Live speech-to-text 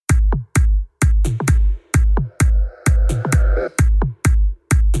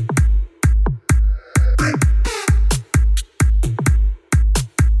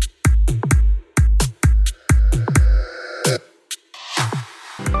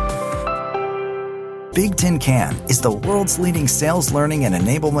Big Tin Can is the world's leading sales learning and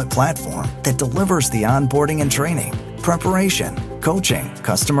enablement platform that delivers the onboarding and training, preparation, coaching,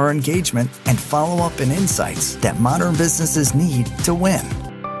 customer engagement, and follow-up and insights that modern businesses need to win.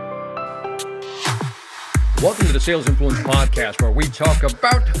 Welcome to the Sales Influence Podcast, where we talk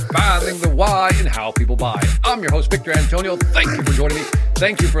about finding the why and how people buy. I'm your host, Victor Antonio. Thank you for joining me.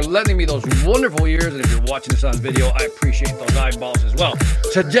 Thank you for lending me those wonderful ears. And if you're watching this on video, I appreciate those eyeballs as well.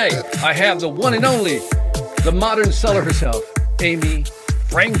 Today, I have the one and only, the modern seller herself, Amy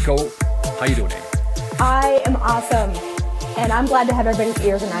Franco. How you doing, Amy? I am awesome. And I'm glad to have everybody's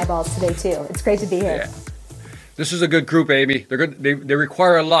ears and eyeballs today, too. It's great to be here. Yeah. This is a good group, Amy. They're good. They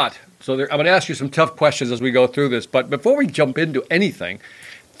require a lot. So I'm going to ask you some tough questions as we go through this. But before we jump into anything,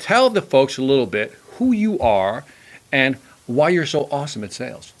 tell the folks a little bit who you are and why you're so awesome at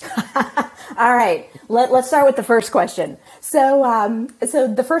sales. All right. Let's start with the first question. So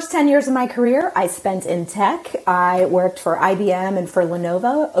the first 10 years of my career, I spent in tech. I worked for IBM and for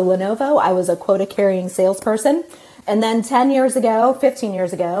Lenovo. I was a quota-carrying salesperson. And then 15 years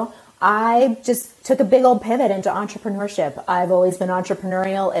ago, I just took a big old pivot into entrepreneurship. I've always been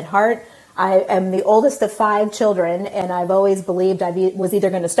entrepreneurial at heart. I am the oldest of 5 children, and I've always believed I was either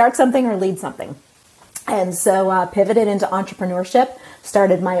going to start something or lead something. And so pivoted into entrepreneurship,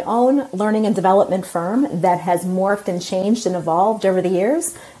 started my own learning and development firm that has morphed and changed and evolved over the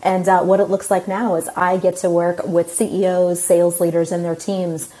years. And what it looks like now is I get to work with CEOs, sales leaders, and their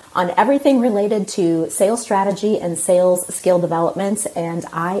teams on everything related to sales strategy and sales skill development. And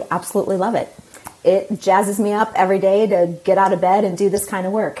I absolutely love it. It jazzes me up every day to get out of bed and do this kind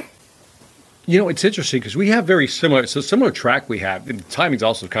of work. You know, it's interesting because we have it's a similar track we have. And the timing's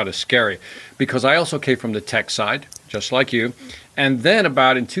also kind of scary because I also came from the tech side, just like you. And then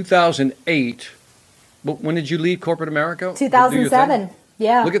about in 2008, when did you leave corporate America? 2007.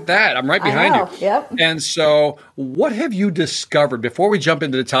 Yeah. Look at that. I'm right behind you. Yep. And so what have you discovered before we jump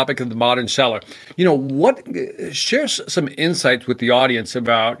into the topic of the modern seller? You know, share some insights with the audience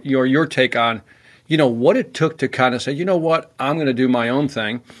about your take on, what it took to kind of say, you know what, I'm going to do my own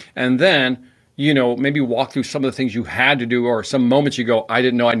thing. And then, maybe walk through some of the things you had to do or some moments you go, I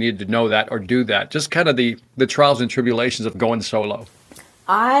didn't know I needed to know that or do that. Just kind of the trials and tribulations of going solo.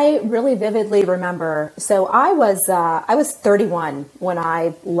 I really vividly remember. So I was 31 when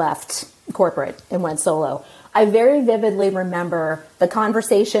I left corporate and went solo. I very vividly remember the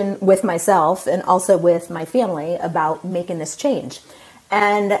conversation with myself and also with my family about making this change.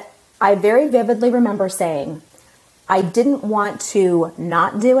 And I very vividly remember saying, I didn't want to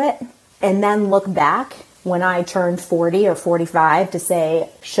not do it and then look back when I turned 40 or 45 to say,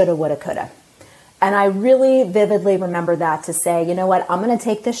 shoulda, woulda, coulda. And I really vividly remember that to say, you know what, I'm going to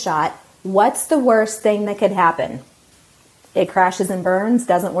take this shot. What's the worst thing that could happen? It crashes and burns,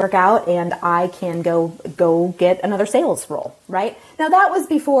 doesn't work out, and I can go get another sales role, right? Now that was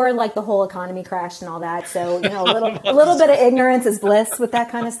before like the whole economy crashed and all that. So, a little bit of ignorance is bliss with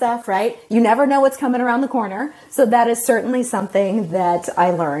that kind of stuff, right? You never know what's coming around the corner. So that is certainly something that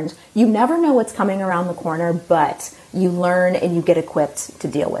I learned. You never know what's coming around the corner, but you learn and you get equipped to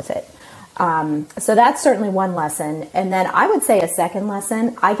deal with it. So that's certainly one lesson. And then I would say a second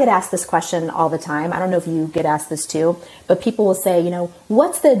lesson, I get asked this question all the time. I don't know if you get asked this too, but people will say,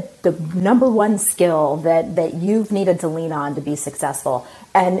 what's the number one skill that you've needed to lean on to be successful?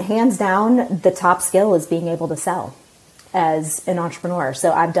 And hands down, the top skill is being able to sell as an entrepreneur.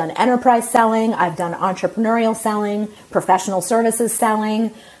 So I've done enterprise selling, I've done entrepreneurial selling, professional services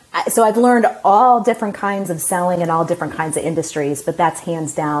selling. So I've learned all different kinds of selling in all different kinds of industries, but that's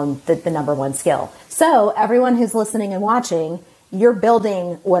hands down the number one skill. So everyone who's listening and watching, you're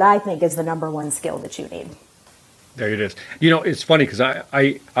building what I think is the number one skill that you need. There it is. It's funny because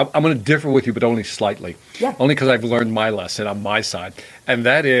I'm going to differ with you, but only slightly. Yeah. Only because I've learned my lesson on my side, and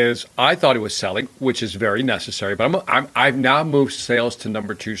that is I thought it was selling, which is very necessary, but I've now moved sales to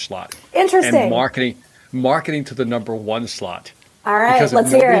number 2 slot. Interesting. And marketing to the number 1 slot. All right,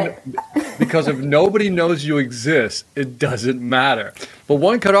 let's hear it. Because if nobody knows you exist, it doesn't matter. But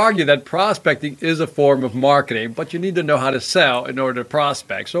one could argue that prospecting is a form of marketing, but you need to know how to sell in order to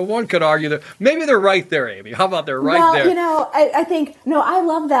prospect. So one could argue that maybe they're right there, Amy. How about they're right there? I think, I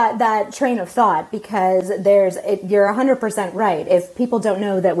love that train of thought because you're 100% right. If people don't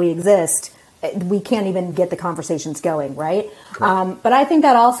know that we exist, we can't even get the conversations going, right? But I think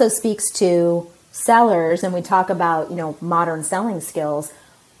that also speaks to sellers, and we talk about, modern selling skills.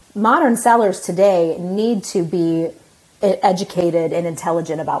 Modern sellers today need to be educated and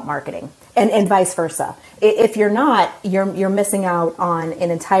intelligent about marketing, and vice versa. If you're not, you're missing out on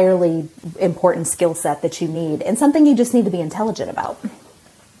an entirely important skill set that you need and something you just need to be intelligent about.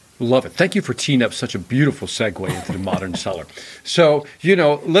 Love it. Thank you for teeing up such a beautiful segue into the modern seller. So,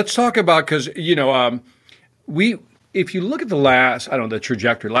 let's talk about, because, if you look at the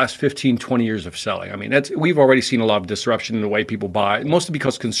trajectory, last 15, 20 years of selling, I mean, we've already seen a lot of disruption in the way people buy, mostly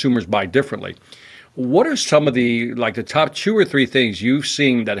because consumers buy differently. What are some of the top 2 or 3 things you've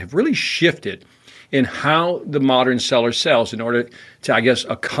seen that have really shifted in how the modern seller sells in order to, I guess,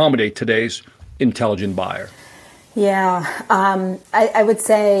 accommodate today's intelligent buyer? Yeah, I would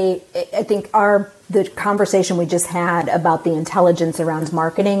say, I think the conversation we just had about the intelligence around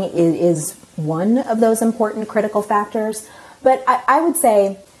marketing is one of those important critical factors. But I would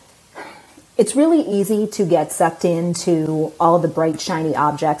say it's really easy to get sucked into all the bright, shiny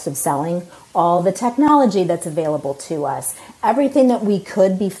objects of selling, all the technology that's available to us, everything that we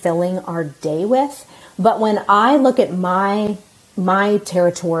could be filling our day with. But when I look at my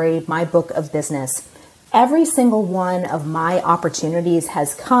territory, my book of business, every single one of my opportunities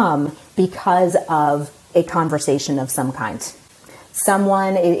has come because of a conversation of some kind.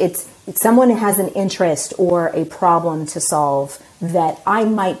 Someone has an interest or a problem to solve that I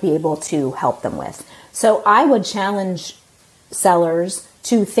might be able to help them with. So I would challenge sellers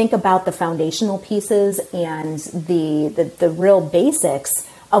to think about the foundational pieces and the real basics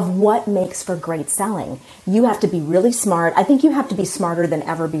of what makes for great selling. You have to be really smart. I think you have to be smarter than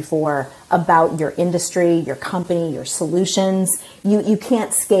ever before about your industry, your company, your solutions. You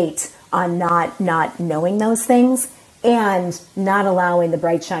can't skate on not knowing those things and not allowing the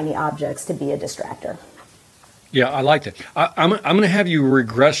bright, shiny objects to be a distractor. Yeah, I like that. I'm going to have you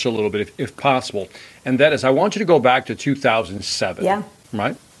regress a little bit if possible. And that is, I want you to go back to 2007. Yeah.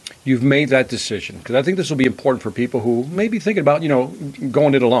 Right? You've made that decision, because I think this will be important for people who may be thinking about,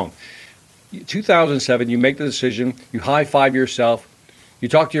 going it alone. 2007, you make the decision, you high-five yourself, you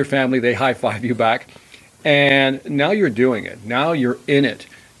talk to your family, they high-five you back, and now you're doing it. Now you're in it.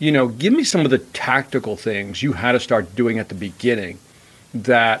 Give me some of the tactical things you had to start doing at the beginning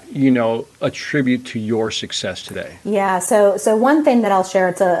that, attribute to your success today. Yeah, so one thing that I'll share,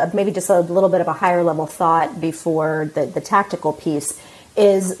 it's maybe just a little bit of a higher level thought before the tactical piece,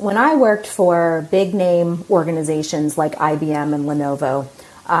 is when I worked for big name organizations like IBM and Lenovo,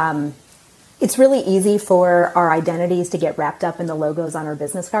 it's really easy for our identities to get wrapped up in the logos on our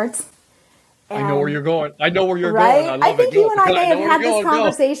business cards. And I know where you're going. Right? Going. I think you and I may have had this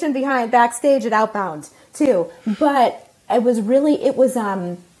conversation backstage at Outbound too. But I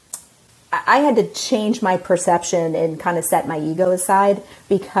had to change my perception and kind of set my ego aside,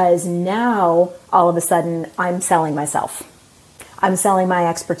 because now all of a sudden I'm selling myself. I'm selling my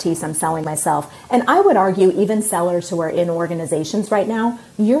expertise. I'm selling myself. And I would argue even sellers who are in organizations right now,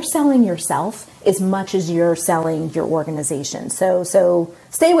 you're selling yourself as much as you're selling your organization. So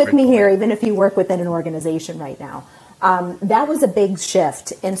stay with me here, even if you work within an organization right now. That was a big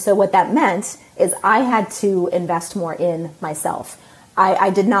shift. And so what that meant is I had to invest more in myself.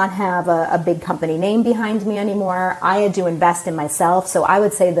 I did not have a big company name behind me anymore. I had to invest in myself. So I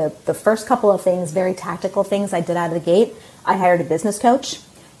would say the first couple of things, very tactical things I did out of the gate, I hired a business coach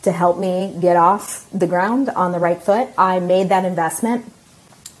to help me get off the ground on the right foot. I made that investment.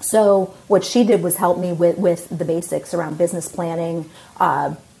 So what she did was help me with the basics around business planning,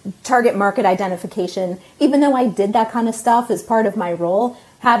 target market identification. Even though I did that kind of stuff as part of my role,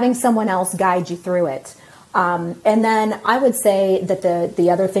 having someone else guide you through it. And then I would say that the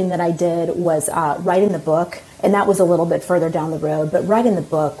other thing that I did was writing the book, and that was a little bit further down the road. But writing the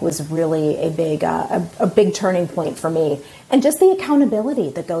book was really a big turning point for me, and just the accountability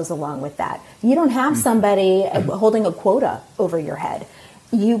that goes along with that. You don't have somebody holding a quota over your head.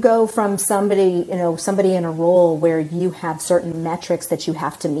 You go from somebody in a role where you have certain metrics that you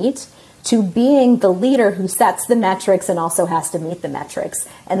have to meet, to being the leader who sets the metrics and also has to meet the metrics.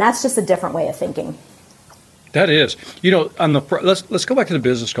 And that's just a different way of thinking. That is, let's go back to the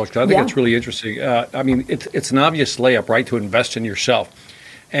business coach, because I think it's really interesting. It's an obvious layup, right, to invest in yourself.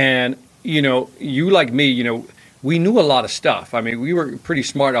 And, you like me, we knew a lot of stuff. I mean, we were pretty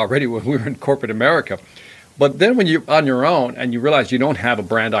smart already when we were in corporate America. But then when you're on your own and you realize you don't have a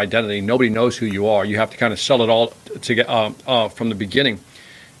brand identity, nobody knows who you are, you have to kind of sell it all to get from the beginning.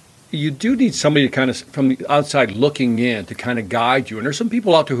 You do need somebody to kind of, from the outside looking in, to kind of guide you. And there's some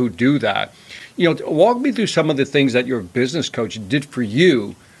people out there who do that. Walk me through some of the things that your business coach did for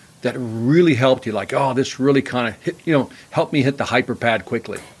you that really helped you? Like, oh, this really kind of hit, helped me hit the hyper pad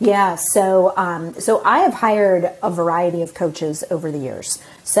quickly. Yeah. So I have hired a variety of coaches over the years.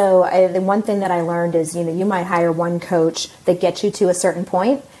 So the one thing that I learned is, you might hire one coach that gets you to a certain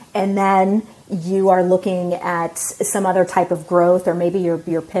point, and then you are looking at some other type of growth, or maybe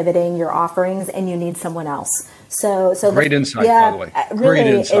you're pivoting your offerings and you need someone else. So great insight, by the way. Really, great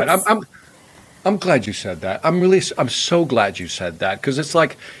insight. I'm glad you said that. I'm so glad you said that, because it's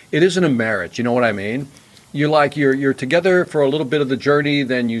like, it isn't a marriage. You know what I mean? You're together for a little bit of the journey,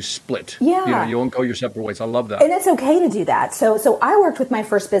 then you split. Yeah. You won't go your separate ways. I love that. And it's okay to do that. So I worked with my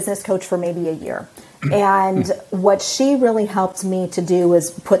first business coach for maybe a year. And what she really helped me to do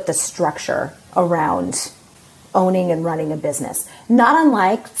was put the structure around owning and running a business. Not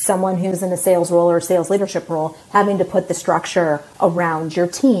unlike someone who's in a sales role or a sales leadership role, having to put the structure around your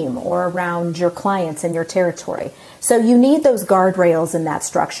team or around your clients and your territory. So you need those guardrails in that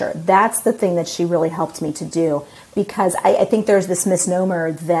structure. That's the thing that she really helped me to do, because I think there's this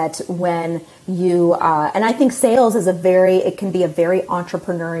misnomer that when you, and I think sales is it can be a very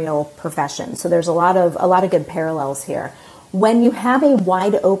entrepreneurial profession. So there's a lot of good parallels here. When you have a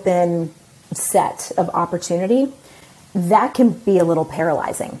wide open set of opportunity, that can be a little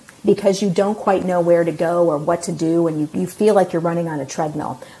paralyzing, because you don't quite know where to go or what to do, and you feel like you're running on a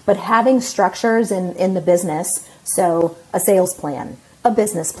treadmill. But having structures in the business, so a sales plan, a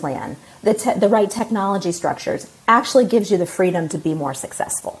business plan, the right technology structures, actually gives you the freedom to be more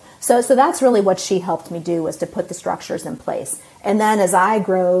successful. So that's really what she helped me do, was to put the structures in place. And then as I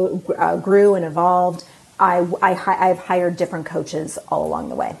grew and evolved, I've hired different coaches all along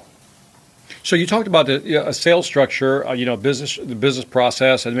the way. So you talked about a sales structure, the business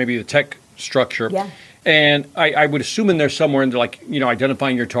process, and maybe the tech structure. Yeah. And I would assume in there somewhere in there, like,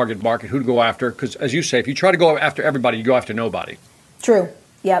 identifying your target market, who to go after. Because as you say, if you try to go after everybody, you go after nobody. True.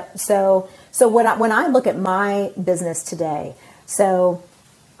 Yep. So when I look at my business today, so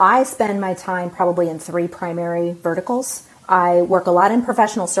I spend my time probably in 3 primary verticals. I work a lot in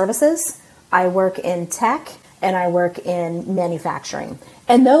professional services, I work in tech, and I work in manufacturing.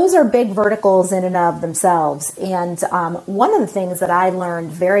 And those are big verticals in and of themselves. And one of the things that I learned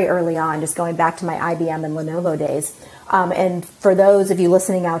very early on, just going back to my IBM and Lenovo days, and for those of you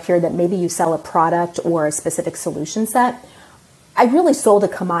listening out here that maybe you sell a product or a specific solution set, I really sold a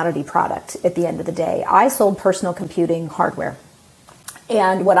commodity product at the end of the day. I sold personal computing hardware.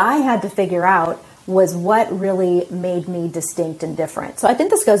 And what I had to figure out was what really made me distinct and different. So I think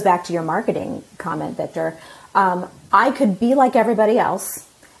this goes back to your marketing comment, Victor. I could be like everybody else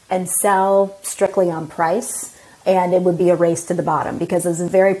and sell strictly on price, and it would be a race to the bottom, because it's a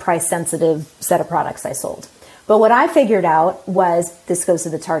very price sensitive set of products I sold. But what I figured out was, this goes to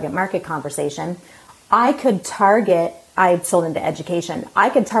the target market conversation, I sold into education. I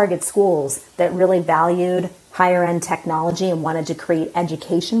could target schools that really valued higher end technology and wanted to create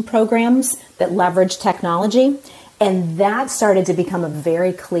education programs that leverage technology. And that started to become a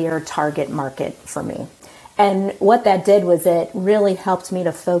very clear target market for me. And what that did was it really helped me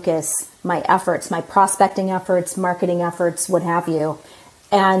to focus my efforts, my prospecting efforts, marketing efforts, what have you.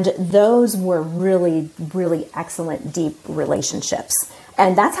 And those were really, really excellent, deep relationships.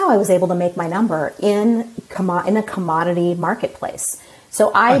 And that's how I was able to make my number in a commodity marketplace.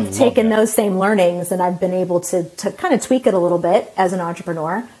 So I've taken those same learnings and I've been able to kind of tweak it a little bit as an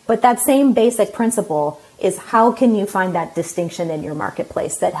entrepreneur. But that same basic principle is, how can you find that distinction in your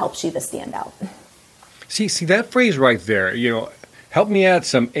marketplace that helps you to stand out? See that phrase right there, help me add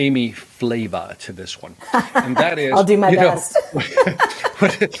some Amy flavor to this one. And that is, I'll do my best.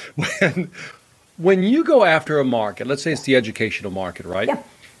 When you go after a market, let's say it's the educational market, right? Yeah.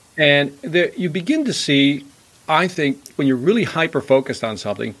 And you begin to see, I think, when you're really hyper-focused on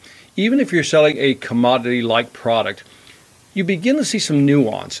something, even if you're selling a commodity-like product, you begin to see some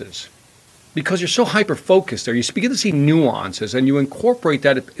nuances. Because you're so hyper-focused there, you begin to see nuances, and you incorporate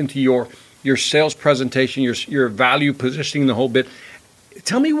that into your sales presentation, your value positioning, the whole bit.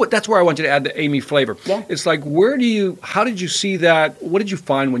 Tell me that's where I want you to add the Amy flavor. Yeah. It's like, how did you see that? What did you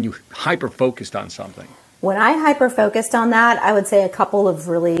find when you hyper-focused on something? When I hyper-focused on that, I would say a couple of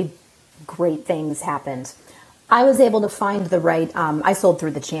really great things happened. I was able to find the right, I sold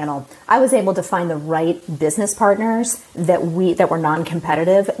through the channel. I was able to find the right business partners that were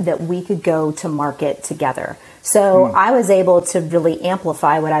non-competitive, that we could go to market together. So I was able to really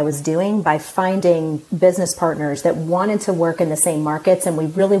amplify what I was doing by finding business partners that wanted to work in the same markets, and we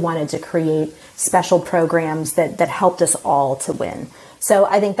really wanted to create special programs that helped us all to win. So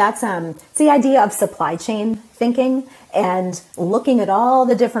I think that's it's the idea of supply chain thinking and looking at all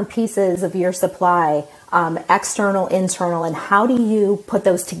the different pieces of your supply, external, internal, and how do you put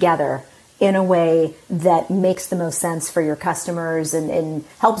those together in a way that makes the most sense for your customers and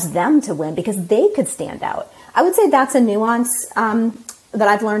helps them to win because they could stand out. I would say that's a nuance that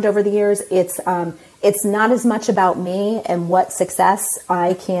I've learned over the years. It's not as much about me and what success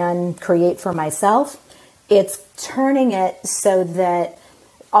I can create for myself. It's turning it so that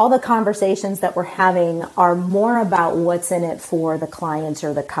all the conversations that we're having are more about what's in it for the client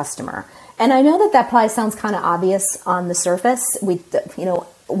or the customer. And I know that probably sounds kind of obvious on the surface. We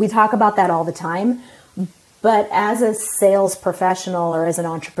talk about that all the time. But as a sales professional or as an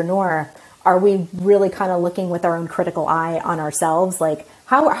entrepreneur, are we really kind of looking with our own critical eye on ourselves? Like,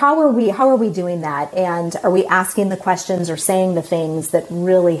 how are we doing that? And are we asking the questions or saying the things that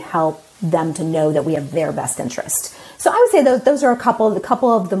really help them to know that we have their best interest? So I would say those are a couple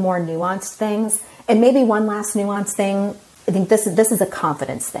of the more nuanced things. And maybe one last nuanced thing, I think this is a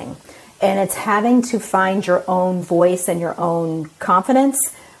confidence thing. And it's having to find your own voice and your own confidence,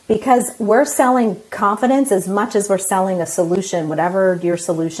 because we're selling confidence as much as we're selling a solution, whatever your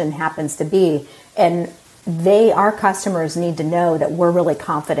solution happens to be. And our customers need to know that we're really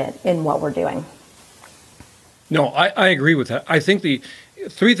confident in what we're doing. No, I agree with that. I think the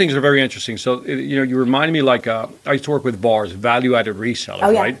three things are very interesting. So, you remind me like I used to work with VARs, value-added resellers,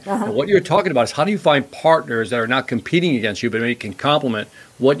 right? Uh-huh. And what you're talking about is how do you find partners that are not competing against you, but maybe can complement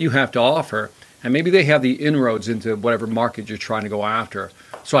what you have to offer, and maybe they have the inroads into whatever market you're trying to go after.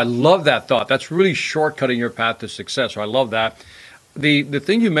 So I love that thought. That's really shortcutting your path to success. So I love that. The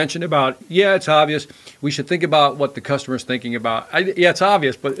thing you mentioned about, it's obvious. We should think about what the customer's thinking about. It's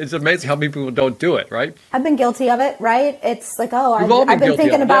obvious, but it's amazing how many people don't do it, right? I've been guilty of it, right? It's like, I've been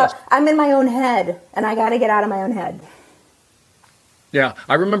thinking about, I'm in my own head, and I got to get out of my own head. Yeah,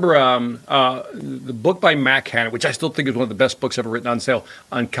 I remember the book by Mac Hannon, which I still think is one of the best books ever written on sale,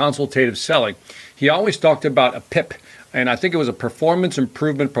 on consultative selling. He always talked about a PIP, and I think it was a performance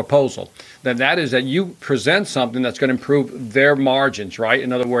improvement proposal. That is that you present something that's going to improve their margins, right?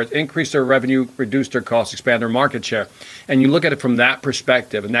 In other words, increase their revenue, reduce their costs, expand their market share. And you look at it from that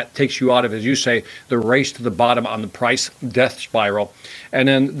perspective, and that takes you out of, as you say, the race to the bottom on the price death spiral. And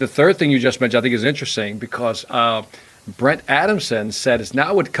then the third thing you just mentioned, I think is interesting because Brent Adamson said it's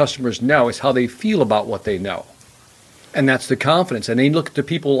not what customers know, it's how they feel about what they know. And that's the confidence. And they look to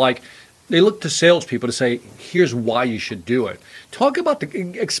people they look to salespeople to say, here's why you should do it. Talk about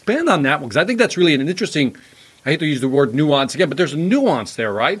expand on that one, because I think that's really an interesting, I hate to use the word nuance again, but there's a nuance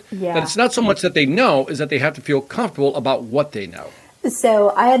there, right? Yeah. That it's not so much that they know, is that they have to feel comfortable about what they know. So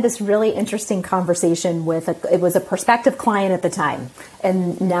I had this really interesting conversation it was a prospective client at the time.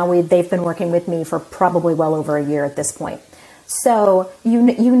 And now they've been working with me for probably well over a year at this point. So you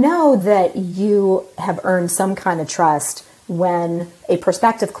know that you have earned some kind of trust when a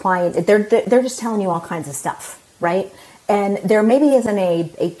prospective client, they're just telling you all kinds of stuff, right? And there maybe isn't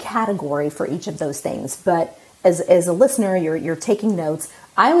a category for each of those things, but as a listener, you're taking notes.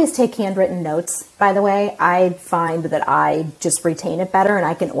 I always take handwritten notes, by the way. I find that I just retain it better and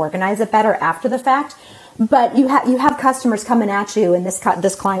I can organize it better after the fact. But you have customers coming at you, and this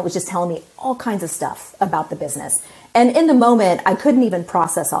client was just telling me all kinds of stuff about the business. And in the moment, I couldn't even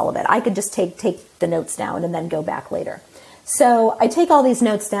process all of it. I could just take the notes down and then go back later. So I take all these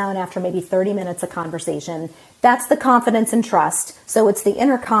notes down after maybe 30 minutes of conversation. That's the confidence and trust. So it's the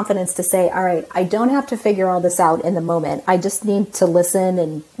inner confidence to say, all right, I don't have to figure all this out in the moment. I just need to listen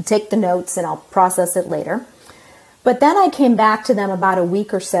and take the notes and I'll process it later. But then I came back to them about a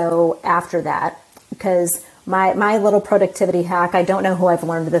week or so after that, because my little productivity hack, I don't know who I've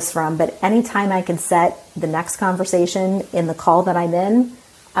learned this from, but anytime I can set the next conversation in the call that I'm in,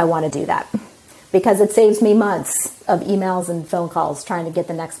 I want to do that. Because it saves me months of emails and phone calls trying to get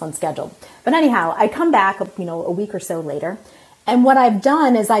the next one scheduled. But anyhow, I come back, a week or so later, and what I've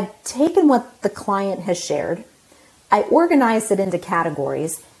done is I've taken what the client has shared, I organized it into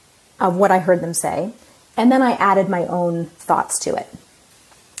categories of what I heard them say, and then I added my own thoughts to it.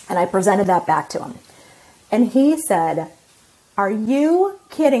 And I presented that back to him. And he said, "Are you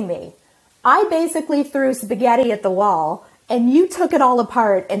kidding me? I basically threw spaghetti at the wall, and you took it all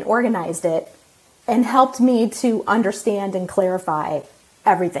apart and organized it, and helped me to understand and clarify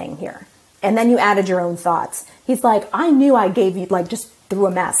everything here. And then you added your own thoughts." He's like, "I knew I gave you, just threw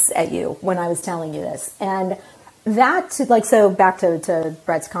a mess at you when I was telling you this." And that, so back to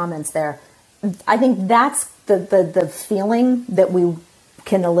Brett's comments there, I think that's the feeling that we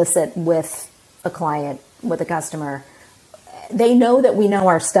can elicit with a client, with a customer. They know that we know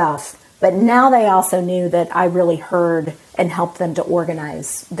our stuff, But now they also knew that I really heard and helped them to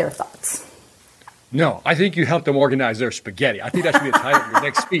organize their thoughts. No, I think you helped them organize their spaghetti. I think that should be the title of your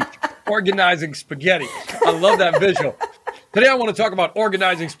next speech. Organizing spaghetti. I love that visual. Today I want to talk about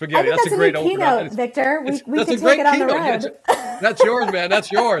organizing spaghetti. I think that's a great great keynote, Victor. We could take it on the road. That's yours, man.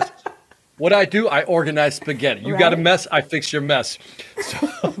 That's yours. What I do, I organize spaghetti. You got a mess, I fix your mess.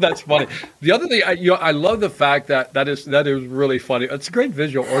 So that's funny. The other thing, I love the fact that is really funny. It's a great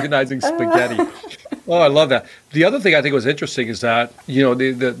visual, organizing spaghetti. Oh, I love that. The other thing I think was interesting is that,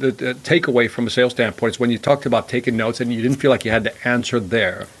 the takeaway from a sales standpoint is when you talked about taking notes and you didn't feel like you had to answer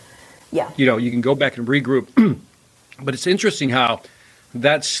there. Yeah. You can go back and regroup. But it's interesting how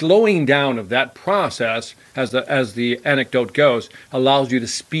that slowing down of that process, as the anecdote goes, allows you to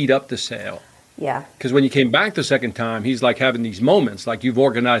speed up the sale. Yeah. Because when you came back the second time, he's like having these moments, like you've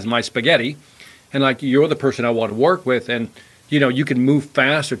organized my spaghetti, and like you're the person I want to work with, and you can move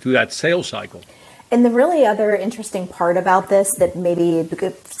faster through that sales cycle. And the really other interesting part about this that maybe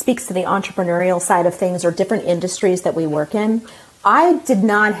speaks to the entrepreneurial side of things or different industries that we work in, I did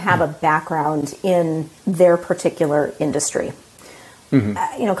not have a background in their particular industry.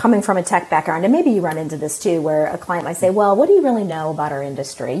 Mm-hmm. Coming from a tech background, and maybe you run into this too, where a client might say, well, what do you really know about our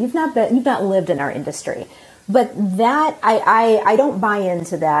industry? You've not lived in our industry. But that, I don't buy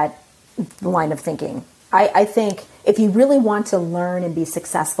into that line of thinking. I think if you really want to learn and be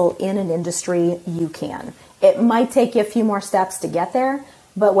successful in an industry, you can. It might take you a few more steps to get there,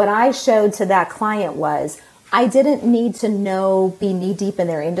 but what I showed to that client was I didn't need to be knee deep in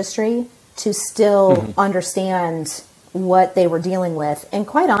their industry to still understand what they were dealing with. And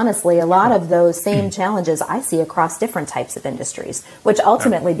quite honestly, a lot of those same challenges I see across different types of industries, which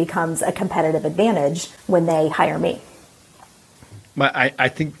ultimately becomes a competitive advantage when they hire me. I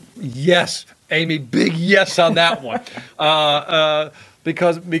think, yes, Amy, big yes on that one.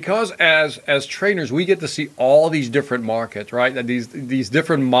 Because as trainers, we get to see all these different markets, right? And these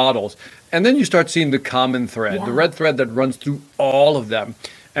different models. And then you start seeing the common thread, the red thread that runs through all of them.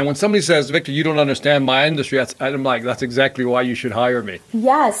 And when somebody says, Victor, you don't understand my industry, I'm like, that's exactly why you should hire me.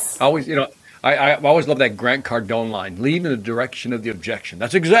 Yes. I always love that Grant Cardone line, lead in the direction of the objection.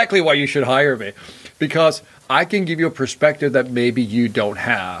 That's exactly why you should hire me, because I can give you a perspective that maybe you don't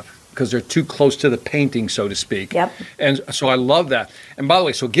have, because they're too close to the painting, so to speak. Yep. And so I love that. And by the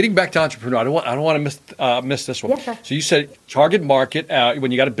way, so getting back to entrepreneur, I don't want to miss this one. Yeah, sure. So you said target market,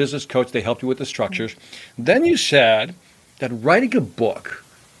 when you got a business coach, they helped you with the structures. Mm-hmm. Then you said that writing a book,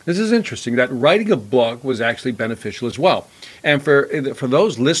 this is interesting, that writing a book was actually beneficial as well. And for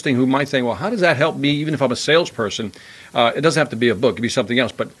those listening who might think, well, how does that help me, even if I'm a salesperson? It doesn't have to be a book, it could be something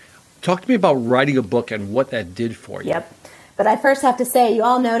else. But talk to me about writing a book and what that did for you. Yep. But I first have to say, you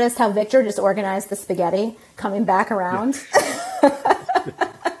all noticed how Victor just organized the spaghetti coming back around. Yeah.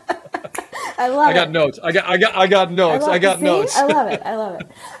 I love it. I got notes. I got notes. I love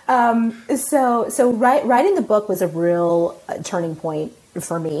it. So writing the book was a real turning point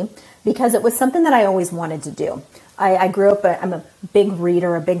for me because it was something that I always wanted to do. I grew up, I'm a big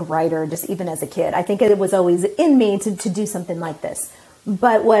reader, a big writer, just even as a kid. I think it was always in me to do something like this.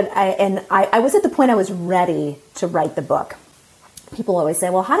 But I was at the point I was ready to write the book. People always say,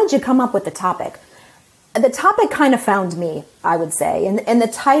 well, how did you come up with the topic? The topic kind of found me, I would say, and the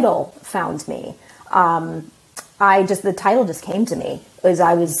title found me. The title just came to me as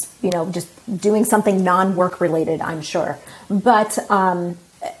I was, just doing something non-work related, I'm sure. But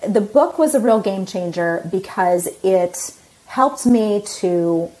the book was a real game changer because it helped me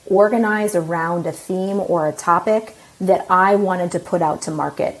to organize around a theme or a topic that I wanted to put out to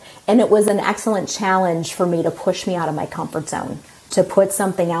market. And it was an excellent challenge for me to push me out of my comfort zone, to put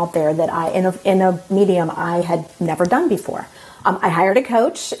something out there that in a medium I had never done before. I hired a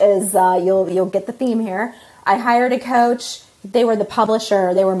coach, as you'll get the theme here. I hired a coach. They were the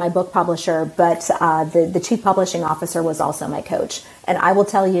publisher. They were my book publisher, but the chief publishing officer was also my coach. And I will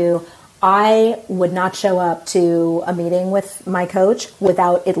tell you, I would not show up to a meeting with my coach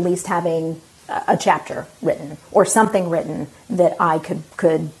without at least having a chapter written or something written that I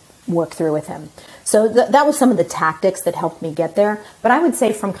could work through with him. So that was some of the tactics that helped me get there. But I would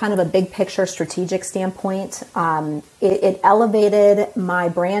say from kind of a big picture strategic standpoint, it elevated my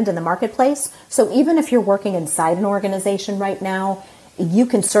brand in the marketplace. So even if you're working inside an organization right now, you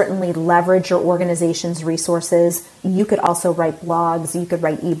can certainly leverage your organization's resources. You could also write blogs. You could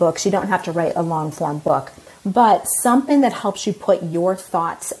write ebooks. You don't have to write a long form book. But something that helps you put your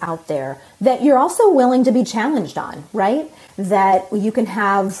thoughts out there that you're also willing to be challenged on, right? That you can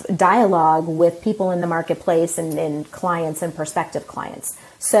have dialogue with people in the marketplace and clients and prospective clients.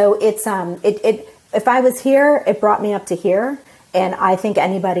 So it's if I was here, it brought me up to here. And I think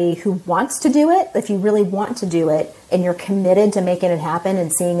anybody who wants to do it, if you really want to do it and you're committed to making it happen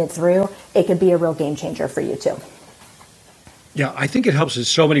and seeing it through, it could be a real game changer for you too. Yeah, I think it helps in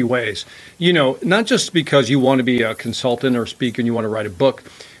so many ways. Not just because you want to be a consultant or speaker and you want to write a book.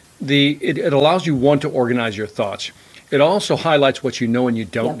 It allows you, one, to organize your thoughts. It also highlights what you know and you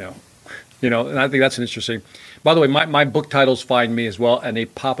don't know. And I think that's an interesting. By the way, my book titles find me as well, and they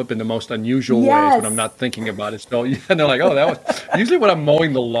pop up in the most unusual ways when I'm not thinking about it. So they're like, oh, that was usually when I'm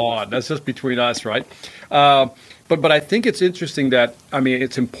mowing the lawn. That's just between us, right? But I think it's interesting that,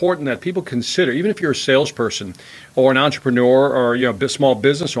 it's important that people consider, even if you're a salesperson or an entrepreneur or a small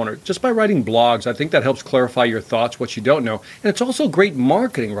business owner, just by writing blogs, I think that helps clarify your thoughts, what you don't know. And it's also great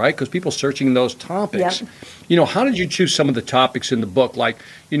marketing, right? Because people searching those topics. Yep. How did you choose some of the topics in the book? Like,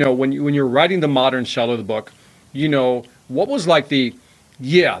 when you're writing The Modern Seller, the book, what was like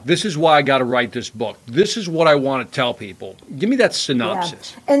this is why I got to write this book. This is what I want to tell people. Give me that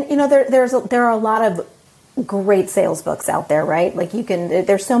synopsis. Yeah. And there are a lot of great sales books out there, right? Like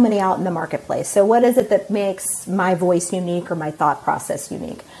there's so many out in the marketplace. So what is it that makes my voice unique or my thought process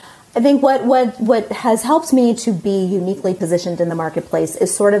unique? I think what has helped me to be uniquely positioned in the marketplace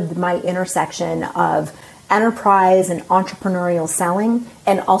is sort of my intersection of enterprise and entrepreneurial selling,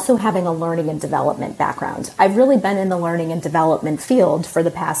 and also having a learning and development background. I've really been in the learning and development field for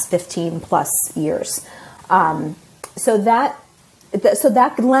the past 15 plus years. So that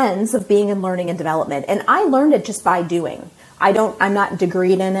lens of being in learning and development, and I learned it just by doing. I'm not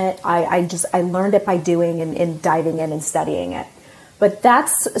degreed in it. I learned it by doing and diving in and studying it. But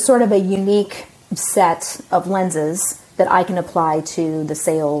that's sort of a unique set of lenses that I can apply to the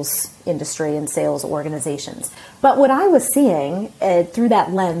sales industry and sales organizations. But what I was seeing through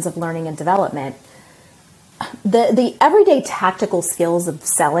that lens of learning and development, the everyday tactical skills of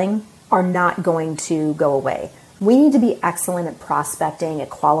selling are not going to go away. We need to be excellent at prospecting, at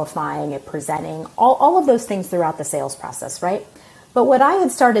qualifying, at presenting, all of those things throughout the sales process, right? But what I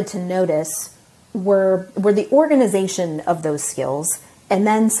had started to notice were the organization of those skills, and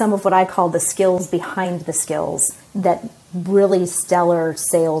then some of what I call the skills behind the skills that really stellar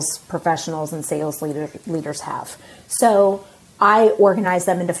sales professionals and sales leaders have. So I organize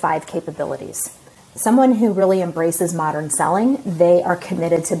them into 5 capabilities. Someone who really embraces modern selling, they are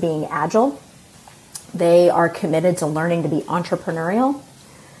committed to being agile. They are committed to learning to be entrepreneurial.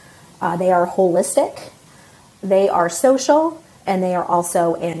 They are holistic. They are social, and they are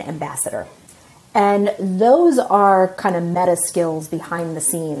also an ambassador. And those are kind of meta skills behind the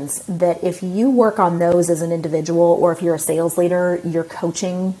scenes that if you work on those as an individual, or if you're a sales leader, you're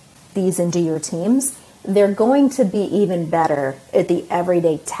coaching these into your teams, they're going to be even better at the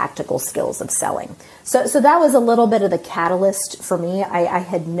everyday tactical skills of selling. So that was a little bit of the catalyst for me. I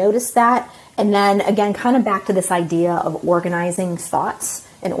had noticed that. And then again, kind of back to this idea of organizing thoughts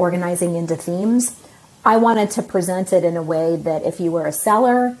and organizing into themes. I wanted to present it in a way that if you were a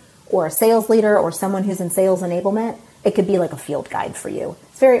seller or a sales leader or someone who's in sales enablement, it could be like a field guide for you.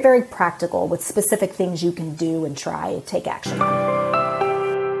 It's very, very practical with specific things you can do and try, take action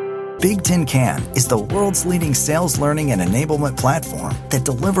on. Big Tin Can is the world's leading sales learning and enablement platform that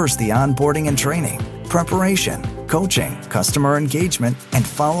delivers the onboarding and training, preparation, coaching, customer engagement, and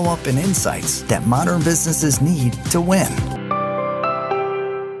follow-up and insights that modern businesses need to win.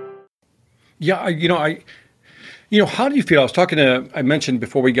 Yeah, how do you feel? I mentioned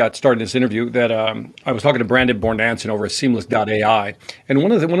before we got started this interview that I was talking to Brandon Bornanson over at Seamless.ai, and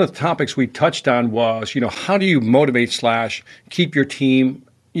one of the topics we touched on was, how do you motivate / keep your team,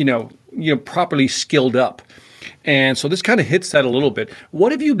 properly skilled up? And so this kind of hits that a little bit.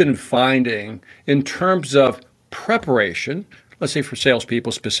 What have you been finding in terms of preparation, let's say for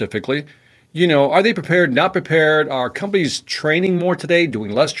salespeople specifically? Are they prepared, not prepared? Are companies training more today,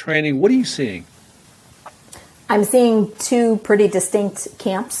 doing less training? What are you seeing? I'm seeing 2 pretty distinct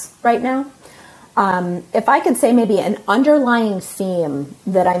camps right now. If I could say maybe an underlying theme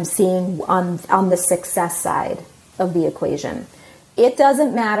that I'm seeing on the success side of the equation, it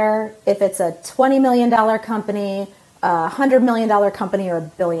doesn't matter if it's a $20 million company, a $100 million company, or a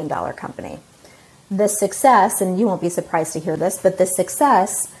 $1 billion company. The success, and you won't be surprised to hear this, but the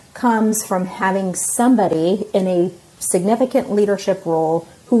success comes from having somebody in a significant leadership role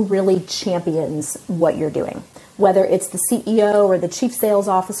who really champions what you're doing, whether it's the CEO or the chief sales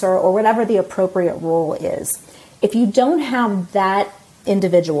officer or whatever the appropriate role is. If you don't have that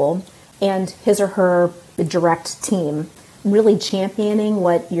individual and his or her direct team really championing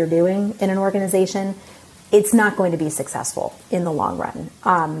what you're doing in an organization, it's not going to be successful in the long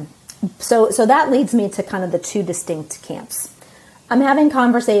run. So that leads me to kind of the 2 distinct camps. I'm having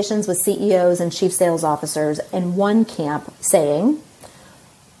conversations with CEOs and chief sales officers in one camp saying,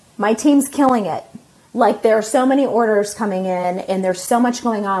 my team's killing it. Like, there are so many orders coming in and there's so much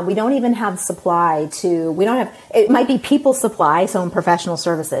going on. We don't even have it might be people supply, so in professional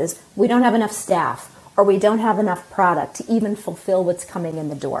services, we don't have enough staff or we don't have enough product to even fulfill what's coming in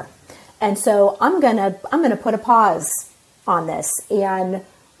the door. And so I'm gonna put a pause on this and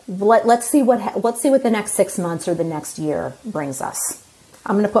let's see what the next 6 months or the next year brings us.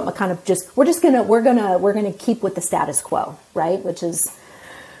 I'm gonna put we're gonna keep with the status quo, right? Which is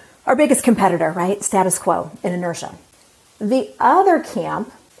our biggest competitor, right? Status quo and inertia. The other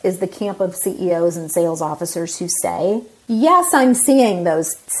camp is the camp of CEOs and sales officers who say, yes, I'm seeing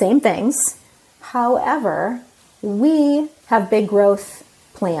those same things. However, we have big growth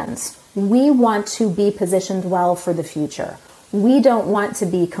plans. We want to be positioned well for the future. We don't want to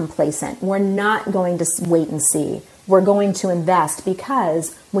be complacent. We're not going to wait and see. We're going to invest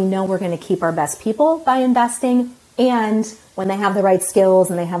because we know we're going to keep our best people by investing. And when they have the right skills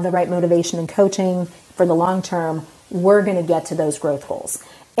and they have the right motivation and coaching for the long term, we're going to get to those growth goals.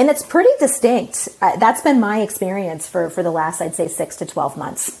 And it's pretty distinct. That's been my experience for the last, I'd say, 6 to 12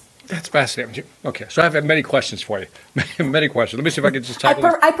 months. That's fascinating. Okay, so I have many questions for you. Many questions. Let me see if I can just tackle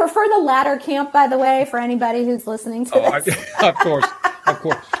this. I prefer the latter camp, by the way, for anybody who's listening to this. Of course.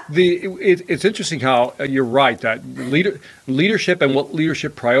 It's interesting how you're right that leadership and what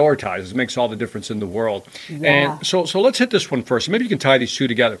leadership prioritizes makes all the difference in the world. Yeah. And so let's hit this one first. Maybe you can tie these two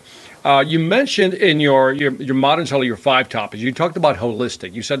together. You mentioned in your modern seller, your 5 topics, you talked about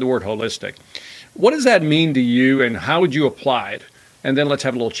holistic. You said the word holistic. What does that mean to you and how would you apply it? And then let's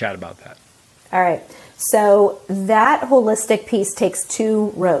have a little chat about that. All right. So that holistic piece takes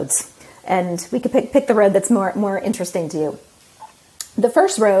 2 roads. And we could pick the road that's more interesting to you. The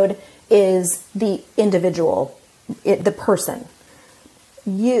first road is the individual, the person.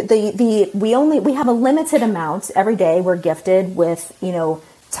 We have a limited amount every day. We're gifted with,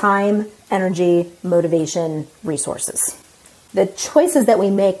 time, energy, motivation, resources. The choices that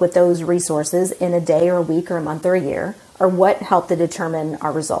we make with those resources in a day or a week or a month or a year are what help to determine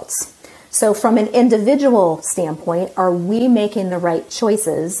our results. So from an individual standpoint, are we making the right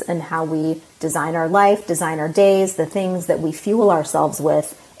choices in how we design our life, design our days, the things that we fuel ourselves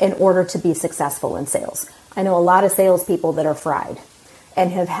with in order to be successful in sales? I know a lot of salespeople that are fried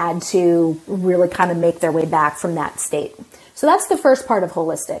and have had to really kind of make their way back from that state. So that's the first part of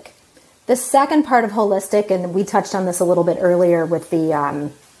holistic. The second part of holistic, and we touched on this a little bit earlier with the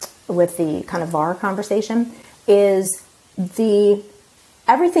kind of VAR conversation, is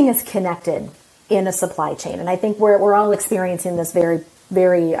everything is connected in a supply chain. And I think we're all experiencing this very,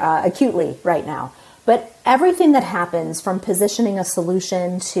 very acutely right now. But everything that happens from positioning a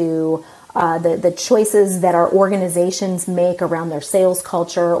solution to the choices that our organizations make around their sales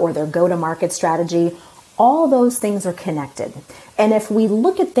culture or their go-to-market strategy, all those things are connected. And if we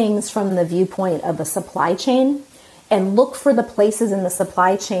look at things from the viewpoint of a supply chain and look for the places in the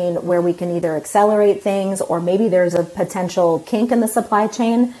supply chain where we can either accelerate things or maybe there's a potential kink in the supply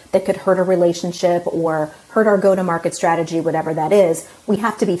chain that could hurt a relationship or hurt our go-to-market strategy, whatever that is, we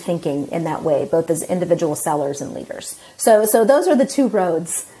have to be thinking in that way, both as individual sellers and leaders. So those are the 2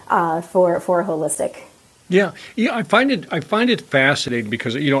 roads for holistic. Yeah, I find it fascinating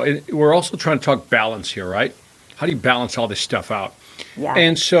because we're also trying to talk balance here, right? How do you balance all this stuff out? Yeah.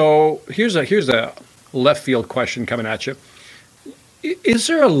 And so here's a left field question coming at you. Is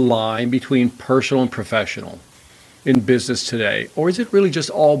there a line between personal and professional in business today, or is it really just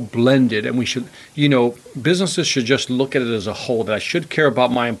all blended? And we should, businesses should just look at it as a whole. That I should care about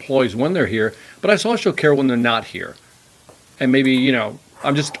my employees when they're here, but I also care when they're not here. And maybe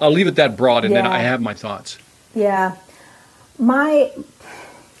I'll leave it that broad, and then I have my thoughts. Yeah.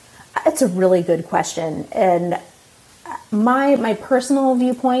 It's a really good question. And my personal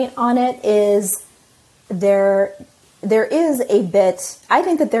viewpoint on it is there is a bit, I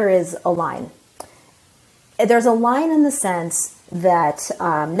think that there is a line. There's a line in the sense that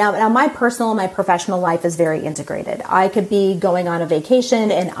now my personal and my professional life is very integrated. I could be going on a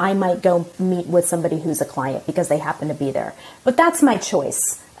vacation and I might go meet with somebody who's a client because they happen to be there. But that's my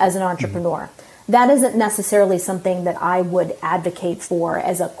choice as an entrepreneur. Mm-hmm. That isn't necessarily something that I would advocate for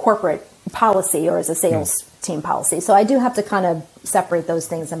as a corporate policy or as a sales team policy. So I do have to kind of separate those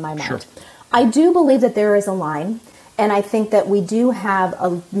things in my mind. Sure. I do believe that there is a line. And I think that we do have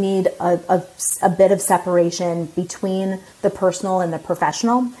a bit of separation between the personal and the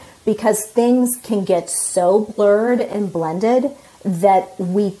professional because things can get so blurred and blended that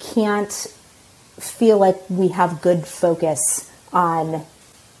we can't feel like we have good focus on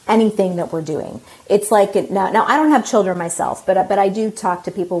anything that we're doing. It's like now I don't have children myself, but I do talk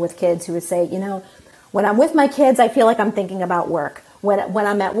to people with kids who would say, when I'm with my kids, I feel like I'm thinking about work. When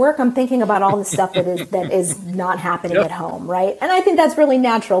I'm at work, I'm thinking about all the stuff that is not happening at home, right? And I think that's really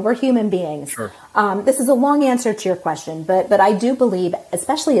natural. We're human beings. Sure. This is a long answer to your question, but I do believe,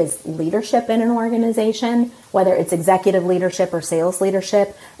 especially as leadership in an organization, whether it's executive leadership or sales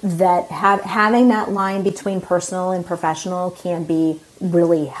leadership, that having that line between personal and professional can be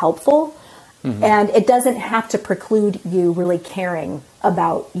really helpful. Mm-hmm. And it doesn't have to preclude you really caring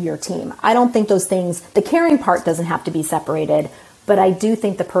about your team. I don't think those things, the caring part doesn't have to be separated, but I do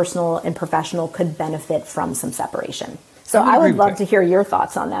think the personal and professional could benefit from some separation. So I would love to hear your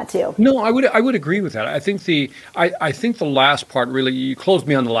thoughts on that too. No, I would agree with that. I think the last part, really, you closed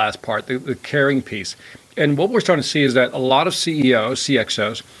me on the last part, the caring piece. And what we're starting to see is that a lot of CEOs,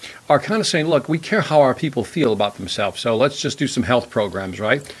 CXOs, are kind of saying, look, we care how our people feel about themselves. So let's just do some health programs,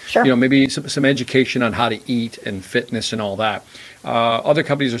 right? Sure. Maybe some education on how to eat and fitness and all that. Other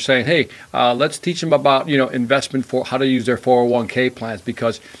companies are saying, hey, let's teach them about, investment for how to use their 401k plans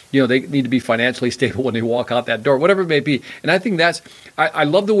because, they need to be financially stable when they walk out that door, whatever it may be. And I think I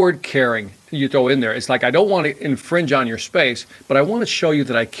love the word caring you throw in there. It's like, I don't want to infringe on your space, but I want to show you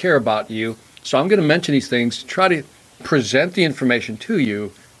that I care about you. So I'm going to mention these things, try to present the information to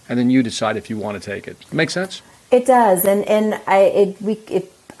you, and then you decide if you want to take it. Make sense? It does, and I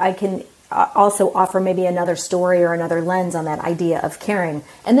can also offer maybe another story or another lens on that idea of caring.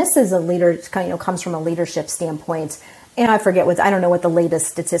 And this is comes from a leadership standpoint. And I don't know what the latest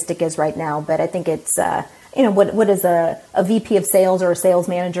statistic is right now, but I think it's what is a VP of sales or a sales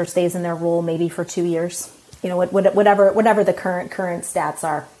manager stays in their role maybe for 2 years. Whatever the current stats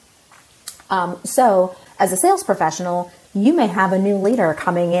are. So as a sales professional, you may have a new leader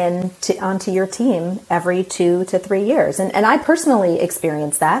coming in onto your team every 2 to 3 years. And I personally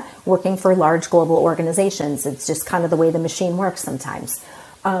experienced that working for large global organizations. It's just kind of the way the machine works sometimes.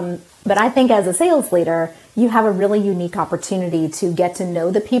 But I think as a sales leader, you have a really unique opportunity to get to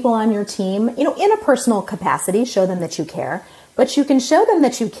know the people on your team, in a personal capacity, show them that you care. But you can show them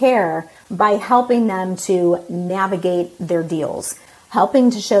that you care by helping them to navigate their deals,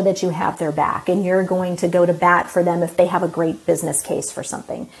 helping to show that you have their back and you're going to go to bat for them if they have a great business case for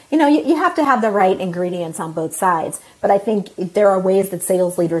something. You have to have the right ingredients on both sides. But I think there are ways that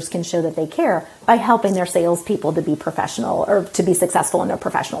sales leaders can show that they care by helping their salespeople to be professional or to be successful in their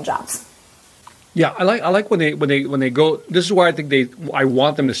professional jobs. Yeah, I like when they go. This is where I think I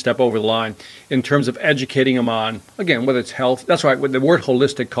want them to step over the line in terms of educating them on, again, whether it's health. That's why the word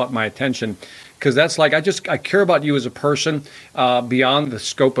holistic caught my attention. Because that's like, I care about you as a person beyond the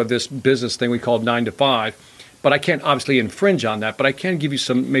scope of this business thing we call 9 to 5. But I can't obviously infringe on that. But I can give you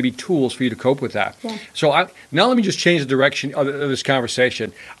some maybe tools for you to cope with that. Yeah. So now let me just change the direction of this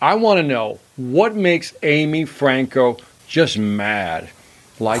conversation. I want to know what makes Amy Franco just mad.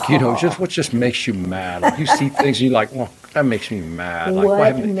 Like, just what just makes you mad? Like you see things and you're like, well, that makes me mad. Like,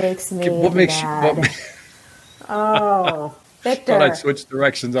 what makes me mad? Oh. Victor, thought I'd switch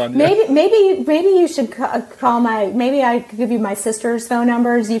directions on you. Maybe you should call maybe I could give you my sister's phone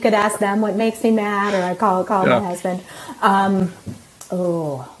numbers. You could ask them what makes me mad, or I call my husband. I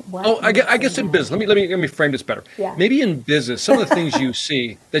guess in business. Let me frame this better. Yeah. Maybe in business, some of the things you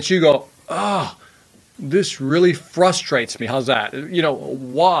see that you go, this really frustrates me. How's that?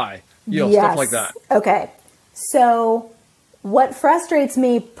 Why? Yes. Stuff like that. Okay, so. What frustrates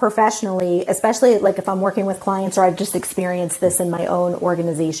me professionally, especially like if I'm working with clients or I've just experienced this in my own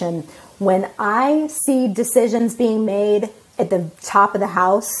organization, when I see decisions being made at the top of the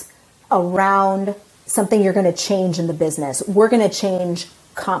house around something you're going to change in the business. We're going to change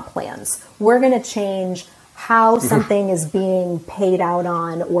comp plans. We're going to change how something is being paid out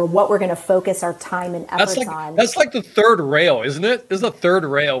on or what we're going to focus our time and efforts on. That's like the third rail, isn't it? This is the third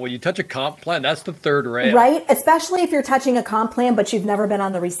rail. When you touch a comp plan, that's the third rail. Right? Especially if you're touching a comp plan, but you've never been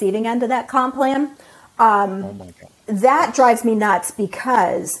on the receiving end of that comp plan. Oh my God. That drives me nuts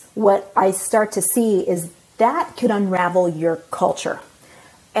because what I start to see is that could unravel your culture.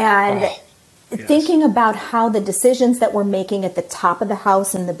 And thinking about how the decisions that we're making at the top of the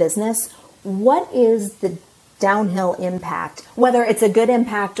house in the business, what is the downhill impact, whether it's a good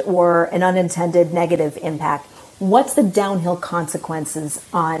impact or an unintended negative impact, what's the downhill consequences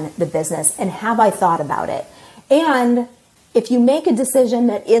on the business? And have I thought about it? And if you make a decision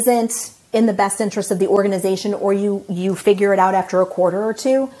that isn't in the best interest of the organization, or you figure it out after a quarter or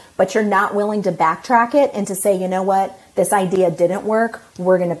two, but you're not willing to backtrack it and to say, you know what, this idea didn't work,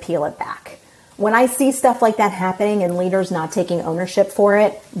 we're going to peel it back. When I see stuff like that happening and leaders not taking ownership for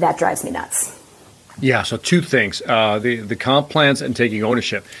it, that drives me nuts. Yeah, so two things: the comp plans and taking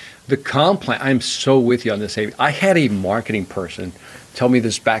ownership. The comp plan, I'm so with you on this, Amy. I had a marketing person tell me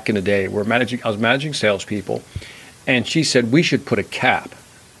this back in the day. I was managing salespeople, and she said we should put a cap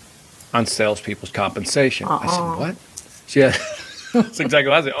on salespeople's compensation. I said, what? Yeah, that's exactly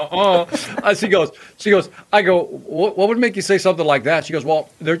what I said. She goes, I go, what would make you say something like that? She goes, well,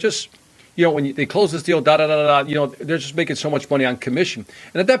 they're just, when they close this deal, they're just making so much money on commission.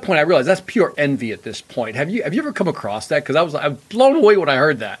 And at that point, I realized that's pure envy at this point. Have you ever come across that? Because I was blown away when I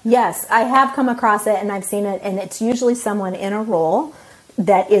heard that. Yes, I have come across it, and I've seen it, and it's usually someone in a role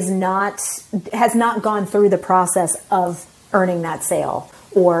that has not gone through the process of earning that sale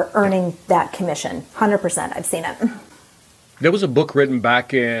or earning that commission. 100%, I've seen it. There was a book written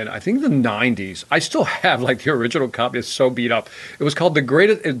back in, I think, the 90s. I still have the original copy. It's so beat up. It was called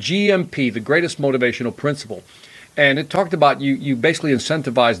GMP, the Greatest Motivational Principle. And it talked about you basically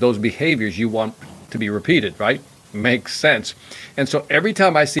incentivize those behaviors you want to be repeated, right? Makes sense. And so every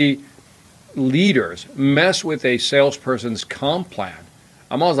time I see leaders mess with a salesperson's comp plan,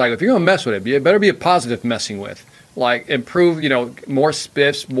 I'm always like, if you're going to mess with it, it better be a positive messing with. Like improve, more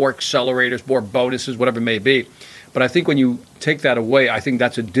spiffs, more accelerators, more bonuses, whatever it may be. But I think when you take that away, I think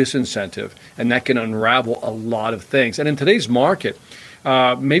that's a disincentive, and that can unravel a lot of things. And in today's market,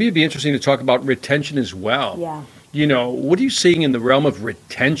 maybe it'd be interesting to talk about retention as well. Yeah. What are you seeing in the realm of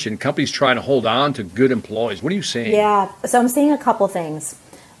retention? Companies trying to hold on to good employees. What are you seeing? Yeah. So I'm seeing a couple things.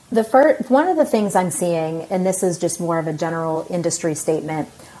 One of the things I'm seeing, and this is just more of a general industry statement,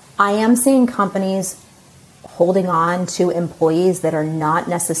 I am seeing companies holding on to employees that are not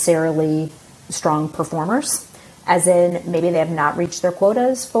necessarily strong performers. As in, maybe they have not reached their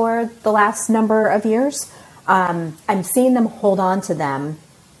quotas for the last number of years. I'm seeing them hold on to them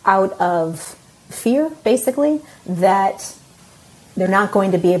out of fear, basically, that they're not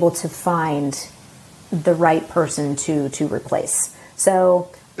going to be able to find the right person to replace.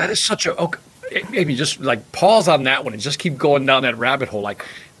 So that is such maybe just pause on that one and just keep going down that rabbit hole,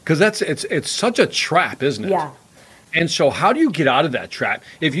 because it's such a trap, isn't it? Yeah. And so how do you get out of that trap?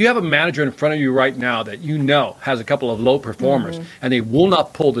 If you have a manager in front of you right now that has a couple of low performers and they will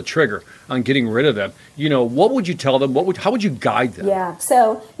not pull the trigger on getting rid of them, what would you tell them? How would you guide them? Yeah.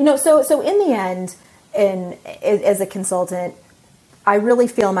 So in the end, as a consultant, I really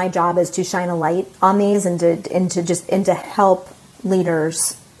feel my job is to shine a light on these and to help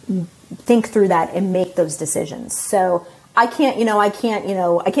leaders think through that and make those decisions. So I can't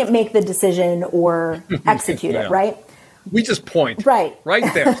make the decision or execute it, right? We just point. Right.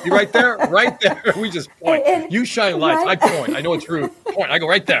 Right there. See right there? Right there. We just point. And you shine lights. Right? I point. I know it's rude. Point. I go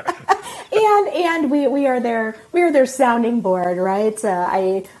right there. And we are their sounding board, right?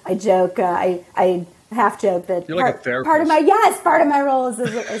 I joke, I half joke that you're like a therapist. Part of my role is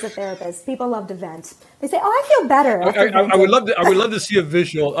as a therapist. People love to vent. They say, "Oh, I feel better." I would love to see a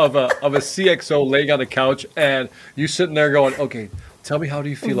visual of a CXO laying on the couch and you sitting there going, "Okay, tell me, how do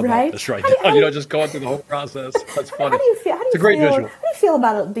you feel about this right now?" Just going through the whole process. That's funny. How do you feel? It's a great visual. How do you feel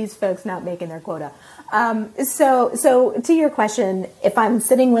about these folks not making their quota? So to your question, if I'm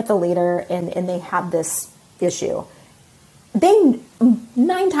sitting with a leader and they have this issue, they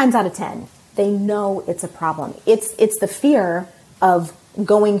 9 times out of 10. They know it's a problem. It's the fear of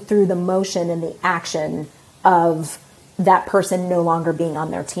going through the motion and the action of that person no longer being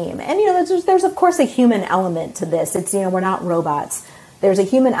on their team. And there's of course a human element to this. It's we're not robots. There's a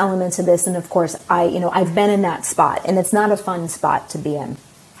human element to this, and of course I've been in that spot, and it's not a fun spot to be in.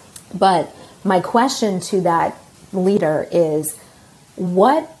 But my question to that leader is,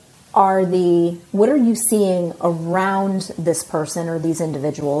 what are you seeing around this person or these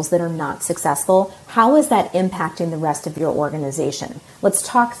individuals that are not successful? How is that impacting the rest of your organization? Let's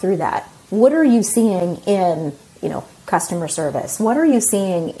talk through that. What are you seeing in, customer service? What are you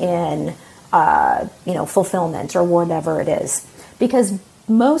seeing in, fulfillment or whatever it is? Because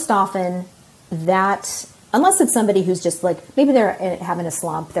most often unless it's somebody who's just maybe they're having a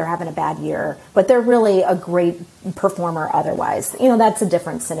slump, they're having a bad year, but they're really a great performer otherwise. That's a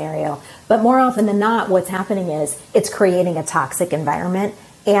different scenario. But more often than not, what's happening is it's creating a toxic environment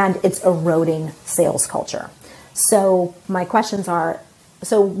and it's eroding sales culture. So my questions are,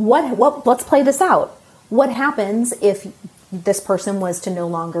 let's play this out. What happens if this person was to no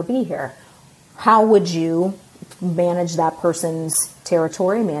longer be here? How would you manage that person's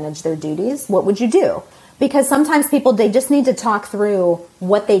territory, manage their duties? What would you do? Because sometimes people, they just need to talk through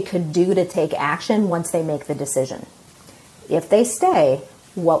what they could do to take action once they make the decision. If they stay,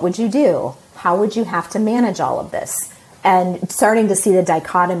 what would you do? How would you have to manage all of this? And starting to see the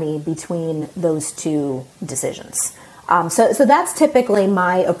dichotomy between those two decisions. So that's typically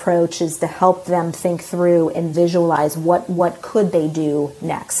my approach, is to help them think through and visualize what could they do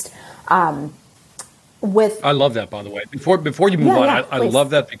next. I love that, by the way. Before you move on, I love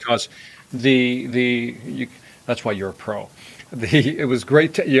that, because that's why you're a pro. It was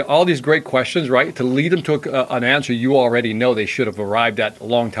great. All these great questions, right? To lead them to an answer you already know they should have arrived at a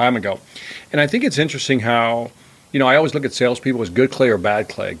long time ago. And I think it's interesting how, I always look at salespeople as good clay or bad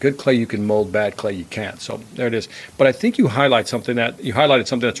clay. Good clay you can mold, bad clay you can't. So there it is. But I think you highlighted something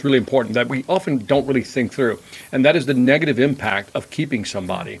that's really important that we often don't really think through, and that is the negative impact of keeping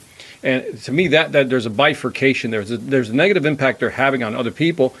somebody. And to me, that there's a bifurcation. There's a negative impact they're having on other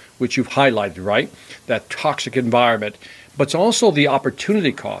people, which you've highlighted, right? That toxic environment. But it's also the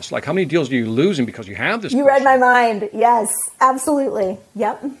opportunity cost. Like, how many deals are you losing because you have this? You read my mind. Yes, absolutely.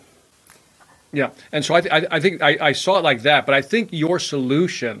 Yep. Yeah. And so I think I saw it like that. But I think your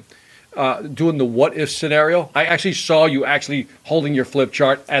solution, doing the what if scenario, I actually saw you actually holding your flip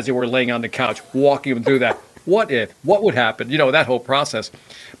chart as they were laying on the couch, walking them through that. What if? What would happen? That whole process.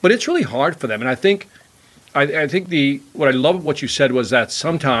 But it's really hard for them. And I think what I love what you said was that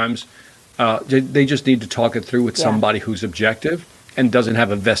sometimes they just need to talk it through with somebody who's objective and doesn't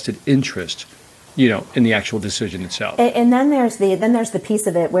have a vested interest, in the actual decision itself. And then there's the piece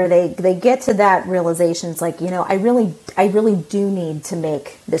of it where they get to that realization. It's like, I really do need to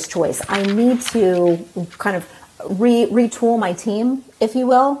make this choice. I need to kind of retool my team, if you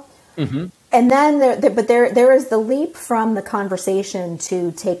will. Mm-hmm. And then there is the leap from the conversation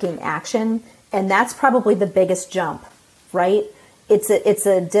to taking action, and that's probably the biggest jump, right? It's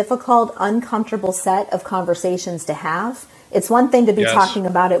a difficult, uncomfortable set of conversations to have. It's one thing to be talking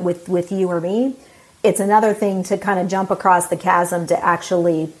about it with you or me. It's another thing to kind of jump across the chasm to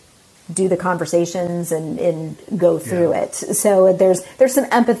actually do the conversations and go through it. So there's some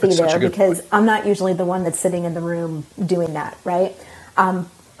empathy there, because point. I'm not usually the one that's sitting in the room doing that, right?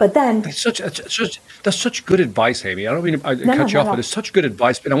 But then that's such good advice, Amy. I don't mean to cut you off, but it's such good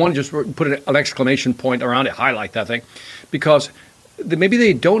advice. And I want to just put an exclamation point around it, highlight that thing, because maybe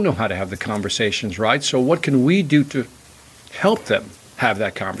they don't know how to have the conversations, right? So what can we do to help them have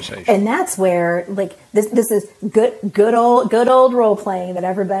that conversation? And that's where, like, this is good old role playing that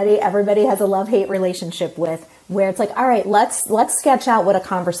everybody has a love-hate relationship with, where it's like, all right, let's sketch out what a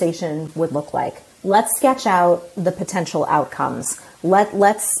conversation would look like. Let's sketch out the potential outcomes.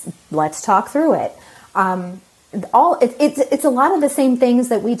 Let's talk through it. It's a lot of the same things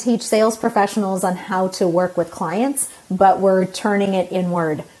that we teach sales professionals on how to work with clients, but we're turning it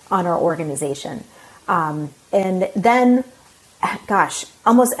inward on our organization. And then, gosh,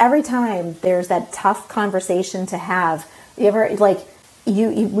 almost every time there's that tough conversation to have, we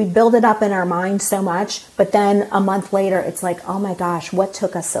build it up in our mind so much, but then a month later, it's like, oh my gosh, what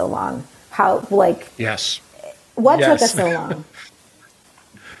took us so long? What took us so long?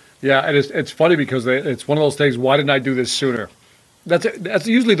 Yeah, and it's funny because it's one of those things. Why didn't I do this sooner? That's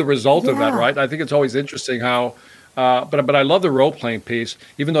usually the result of that, right? I think it's always interesting how, but I love the role playing piece,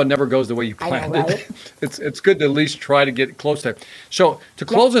 even though it never goes the way you planned it. It's good to at least try to get close there. So to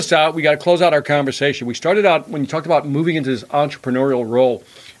close this out, we got to close out our conversation. We started out when you talked about moving into this entrepreneurial role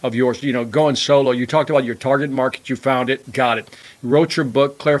of yours, going solo. You talked about your target market. You found it, got it. You wrote your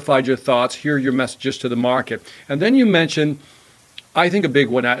book, clarified your thoughts. Here are your messages to the market, and then you mentioned, I think, a big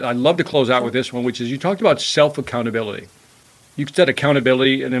one. I'd love to close out with this one, which is you talked about self-accountability. You said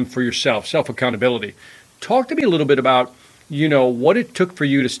accountability and then for yourself, self-accountability. Talk to me a little bit about, what it took for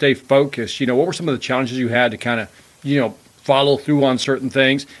you to stay focused. What were some of the challenges you had to kind of, follow through on certain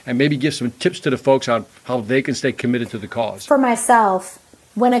things, and maybe give some tips to the folks on how they can stay committed to the cause. For myself,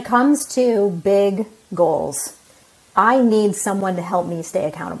 when it comes to big goals, I need someone to help me stay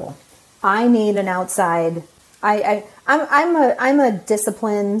accountable. I need an outside. I'm a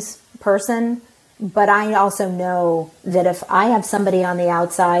disciplined person, but I also know that if I have somebody on the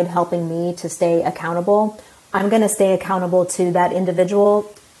outside helping me to stay accountable, I'm going to stay accountable to that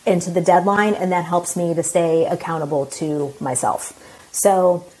individual and to the deadline, and that helps me to stay accountable to myself.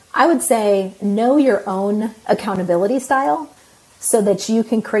 So I would say know your own accountability style so that you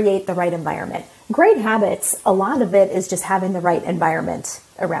can create the right environment. Great habits, a lot of it is just having the right environment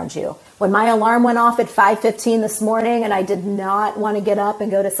around you. When my alarm went off at 5:15 this morning and I did not want to get up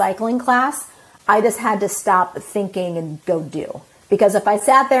and go to cycling class, I just had to stop thinking and go do. Because if I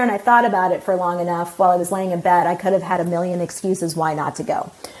sat there and I thought about it for long enough while I was laying in bed, I could have had a million excuses why not to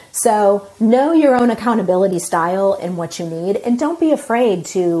go. So know your own accountability style and what you need, and don't be afraid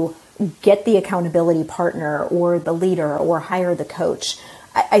to get the accountability partner or the leader or hire the coach.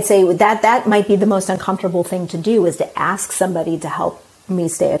 I say that might be the most uncomfortable thing to do, is to ask somebody to help me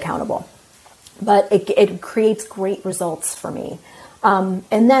stay accountable. but it creates great results for me.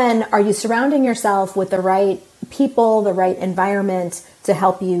 And then are you surrounding yourself with the right people, the right environment to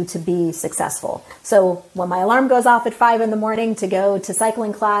help you to be successful? So when my alarm goes off at 5 a.m. to go to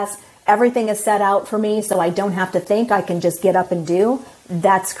cycling class, everything is set out for me so I don't have to think, I can just get up and do.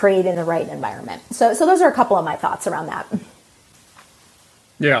 That's creating the right environment. So those are a couple of my thoughts around that.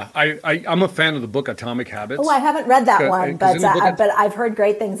 Yeah, I'm a fan of the book Atomic Habits. Oh, I haven't read that one, but I've heard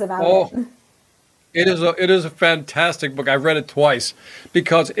great things about it. It is a fantastic book. I've read it twice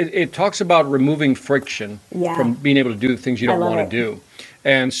because it talks about removing friction from being able to do the things you don't want to do.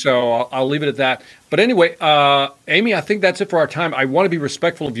 And so I'll leave it at that. But anyway, Amy, I think that's it for our time. I want to be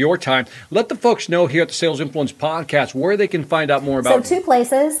respectful of your time. Let the folks know here at the Sales Influence Podcast where they can find out more about you. So 2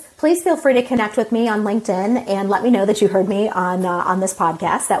 places. Please feel free to connect with me on LinkedIn and let me know that you heard me on this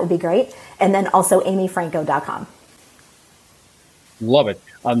podcast. That would be great. And then also amyfranco.com. Love it.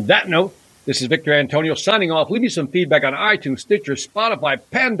 On that note, this is Victor Antonio signing off. Leave me some feedback on iTunes, Stitcher, Spotify,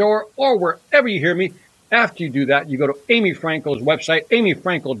 Pandora, or wherever you hear me. After you do that, you go to Amy Franco's website,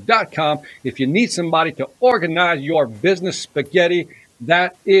 amyfranco.com. If you need somebody to organize your business spaghetti,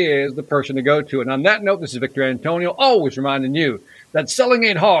 that is the person to go to. And on that note, this is Victor Antonio, always reminding you that selling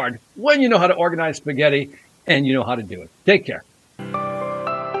ain't hard when you know how to organize spaghetti and you know how to do it. Take care.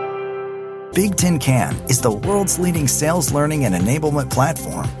 Big Tin Can is the world's leading sales learning and enablement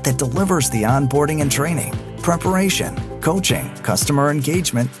platform that delivers the onboarding and training, preparation, coaching, customer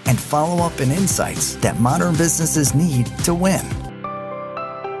engagement, and follow-up and insights that modern businesses need to win.